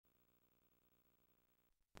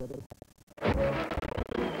Hey!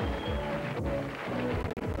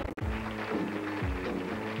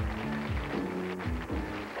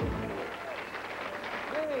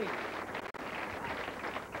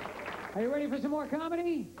 Are you ready for some more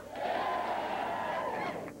comedy?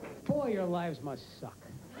 Boy, your lives must suck.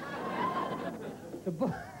 The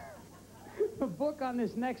book on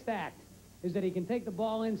this next act is that he can take the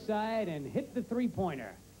ball inside and hit the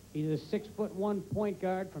three-pointer. He's a 6'1" point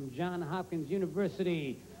guard from Johns Hopkins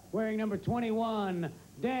University, wearing number 21,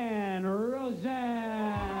 Dan Rosen.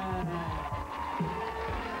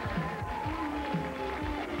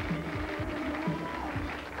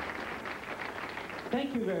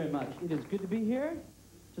 Thank you very much. It is good to be here.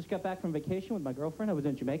 Just got back from vacation with my girlfriend. I was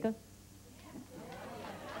in Jamaica.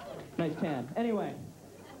 Nice tan. Anyway,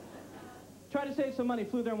 tried to save some money.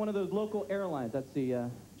 Flew there on one of those local airlines. That's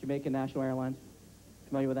the Jamaican National Airlines.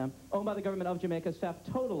 Familiar with them? Owned by the government of Jamaica, staffed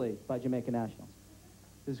totally by Jamaican nationals.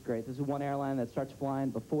 This is great. This is one airline that starts flying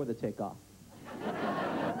before the takeoff.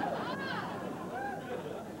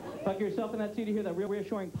 Fuck yourself in that seat to hear that real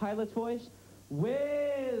reassuring pilot's voice.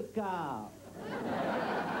 Welcome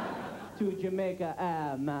to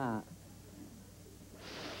Jamaica, man.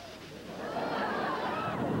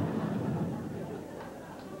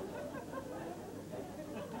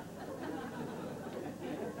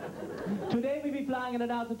 Today we be flying at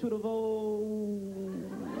an altitude of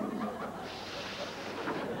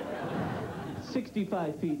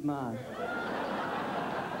 65 feet, man.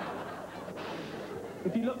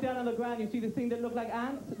 If you look down on the ground, you see the thing that look like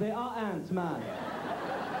ants? They are ants, man.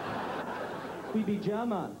 We be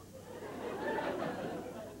German.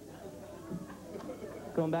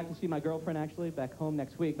 Going back to see my girlfriend, actually, back home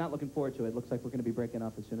next week. Not looking forward to it. Looks like we're going to be breaking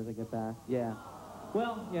up as soon as I get back. Yeah.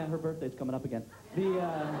 Well, yeah, her birthday's coming up again.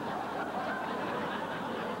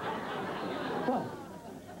 What?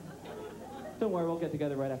 Don't worry, we'll get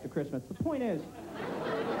together right after Christmas. The point is,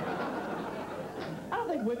 I don't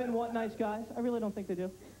think women want nice guys. I really don't think they do.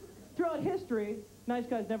 Throughout history, nice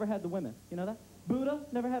guys never had the women. You know that? Buddha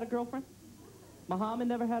never had a girlfriend. Muhammad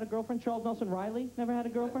never had a girlfriend. Charles Nelson Riley never had a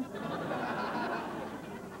girlfriend.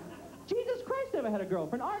 Jesus Christ never had a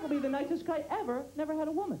girlfriend. Arguably the nicest guy ever never had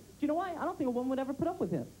a woman. Do you know why? I don't think a woman would ever put up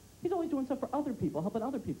with him. He's always doing stuff for other people, helping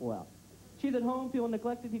other people out. She's at home feeling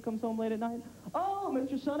neglected. He comes home late at night. Oh,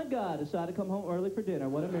 Mr. Son of God decided to come home early for dinner.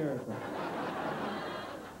 What a miracle.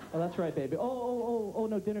 Oh, that's right, baby. Oh,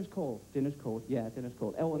 no, dinner's cold. Dinner's cold. Yeah, dinner's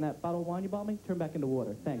cold. Oh, and that bottle of wine you bought me? Turn back into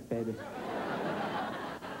water. Thanks, baby.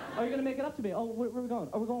 Are you going to make it up to me? Oh, where are we going?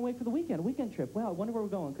 Oh, we're going away for the weekend. A weekend trip. Wow, I wonder where we're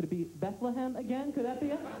going. Could it be Bethlehem again? Could that be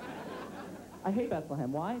it? I hate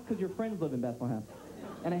Bethlehem. Why? Because your friends live in Bethlehem.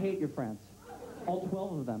 And I hate your friends. All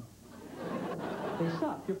 12 of them. They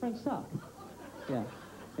suck. Your friends suck. Yeah. And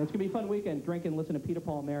it's going to be a fun weekend. Drinking, listening to Peter,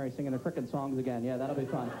 Paul, and Mary singing their frickin' songs again. Yeah, that'll be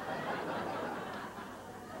fun.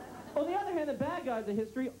 On the other hand, the bad guys of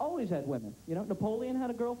history always had women. You know, Napoleon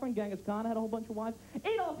had a girlfriend. Genghis Khan had a whole bunch of wives.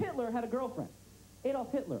 Adolf Hitler had a girlfriend.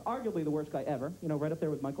 Adolf Hitler, arguably the worst guy ever. You know, right up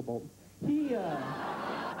there with Michael Bolton. He,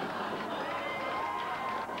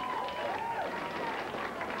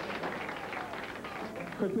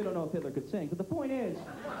 Of course, we don't know if Hitler could sing, but the point is,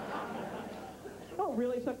 what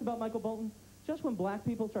really sucks about Michael Bolton? Just when black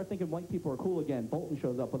people start thinking white people are cool again, Bolton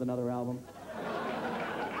shows up with another album.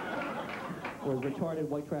 Or his retarded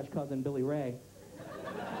white trash cousin, Billy Ray.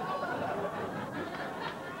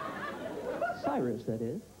 Cyrus, that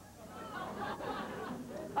is.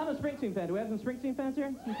 I'm a Springsteen fan. Do we have some Springsteen fans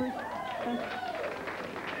here? Some fans?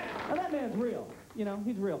 Now, that man's real. You know,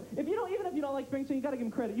 he's real. Even if you don't like Springsteen, you got to give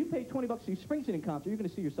him credit. You paid 20 bucks to see Springsteen in concert. You're going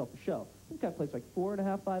to see yourself a show. This guy plays like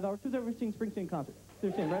 4.5, 5 hours. Who's ever seen Springsteen in concert?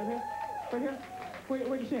 Who's seen him? Right here? Right here?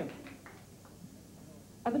 Where'd you see him?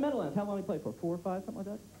 At the Meadowlands. How long did he play for? 4 or 5, something like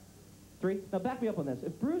that? 3? Now back me up on this.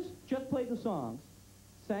 If Bruce just played the songs,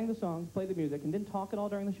 sang the songs, played the music, and didn't talk at all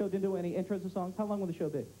during the show, didn't do any intros to songs, how long would the show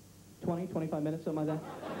be? 20, 25 minutes, something like that?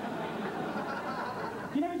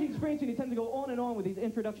 If you never see Springsteen, he tends to go on and on with these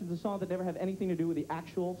introductions to songs that never have anything to do with the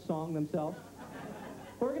actual song themselves.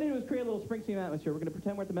 What we're going to do is create a little Springsteen atmosphere. We're going to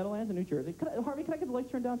pretend we're at the Meadowlands in New Jersey. Harvey, can I get the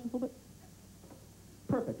lights turned down just a little bit?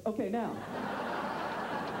 Perfect. Okay, now.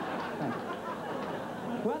 Thanks.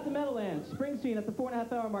 We're at the Meadowlands. Springsteen at the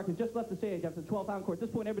 4.5-hour mark has just left the stage after the 12th encore. At this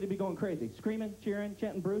point, everybody be going crazy. Screaming, cheering,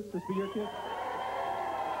 chanting Bruce. This be your cue.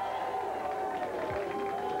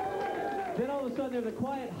 Then all of a sudden, there's a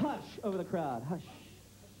quiet hush over the crowd. Hush.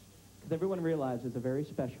 Because everyone realizes a very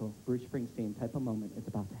special Bruce Springsteen type of moment is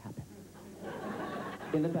about to happen.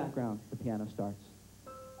 In the background, the piano starts.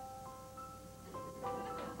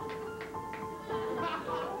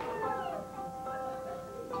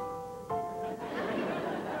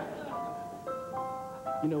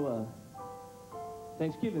 You know,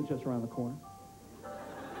 Thanksgiving's just around the corner.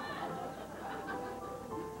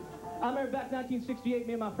 I remember back in 1968,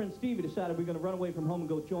 me and my friend Stevie decided we were going to run away from home and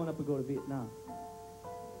go join up and go to Vietnam.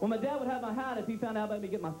 Well, my dad would have my hat if he found out about me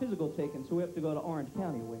getting my physical taken, so we have to go to Orange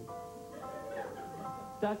County away.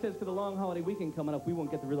 Doc says for the long holiday weekend coming up, we won't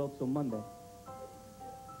get the results till Monday.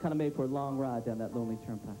 Kind of made for a long ride down that lonely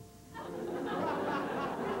turnpike.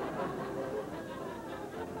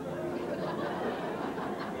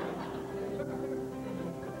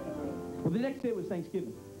 Well, the next day was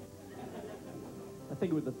Thanksgiving. I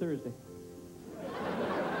think it was a Thursday.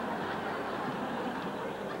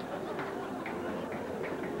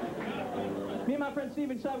 Me and my friend Steve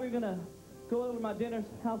decided we were going to go over to my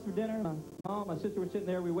house for dinner. My mom, my sister were sitting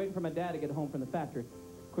there. We were waiting for my dad to get home from the factory.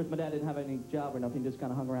 Of course, my dad didn't have any job or nothing, just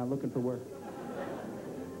kind of hung around looking for work.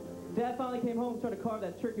 Dad finally came home and started to carve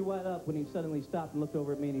that turkey right up when he suddenly stopped and looked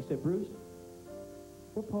over at me and he said, "Bruce,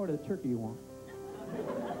 what part of the turkey you want?"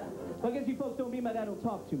 Well, I guess you folks don't mean my dad don't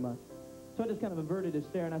talk too much. So I just kind of averted his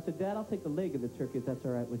stare and I said, "Dad, I'll take the leg of the turkey if that's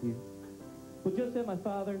all right with you." Well, just then my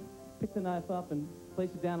father picked the knife up and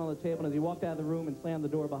placed it down on the table, and as he walked out of the room and slammed the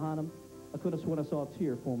door behind him, I could have sworn I saw a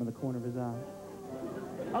tear form in the corner of his eye.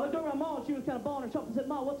 I looked over at Mom, and she was kind of bawling herself and said,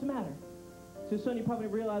 "Ma, what's the matter?" I said, "Son, you probably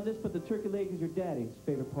realize this, but the turkey leg is your daddy's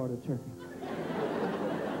favorite part of the turkey."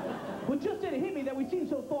 Well, just then it hit me that we seem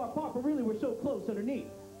so far apart, but really we're so close underneath.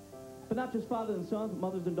 But not just fathers and sons, but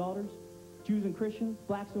mothers and daughters, Jews and Christians,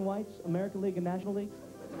 blacks and whites, American League and National League.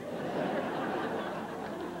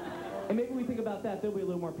 And maybe we think about that, there'll be a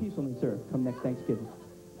little more peace on this earth come next Thanksgiving.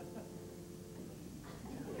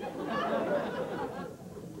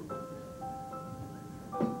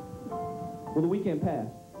 Well, the weekend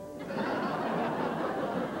passed.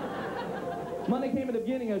 Monday came at the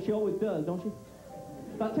beginning, as she always does, don't she?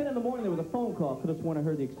 About 10 in the morning, there was a phone call. Could have sworn I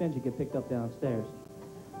heard the extension get picked up downstairs.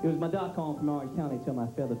 It was my doc calling from Orange County to tell me I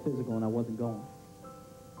failed the physical and I wasn't going.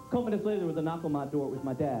 A couple minutes later, there was a knock on my door. It was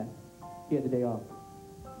my dad. He had the day off.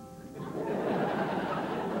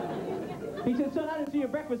 He said, "Son, I didn't see your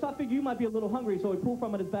breakfast. I figured you might be a little hungry," so he pulled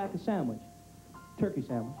from his back a sandwich. Turkey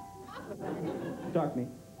sandwich. Dark meat.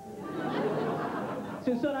 He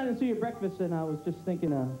said, "Son, I didn't see your breakfast," and I was just thinking,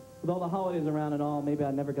 with all the holidays around and all, maybe I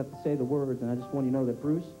never got to say the words, and I just want you to know that,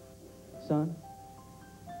 Bruce, son,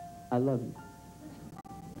 I love you.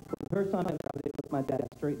 For the first time I looked my dad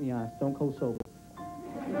straight in the eye, stone cold sober.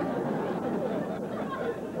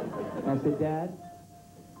 And I said, "Dad,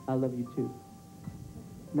 I love you too.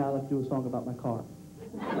 Now let's do a song about my car."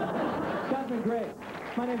 Guys, been great.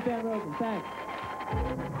 My name's Dan Rosen. Thanks.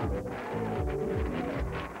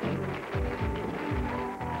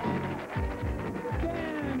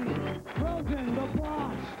 Dan Rosen, the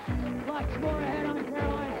boss. Lots more ahead on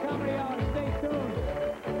Caroline's Comedy Hour. Stay tuned.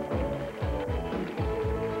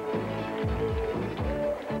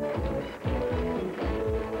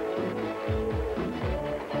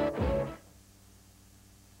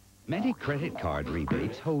 Many credit card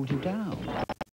rebates hold you down.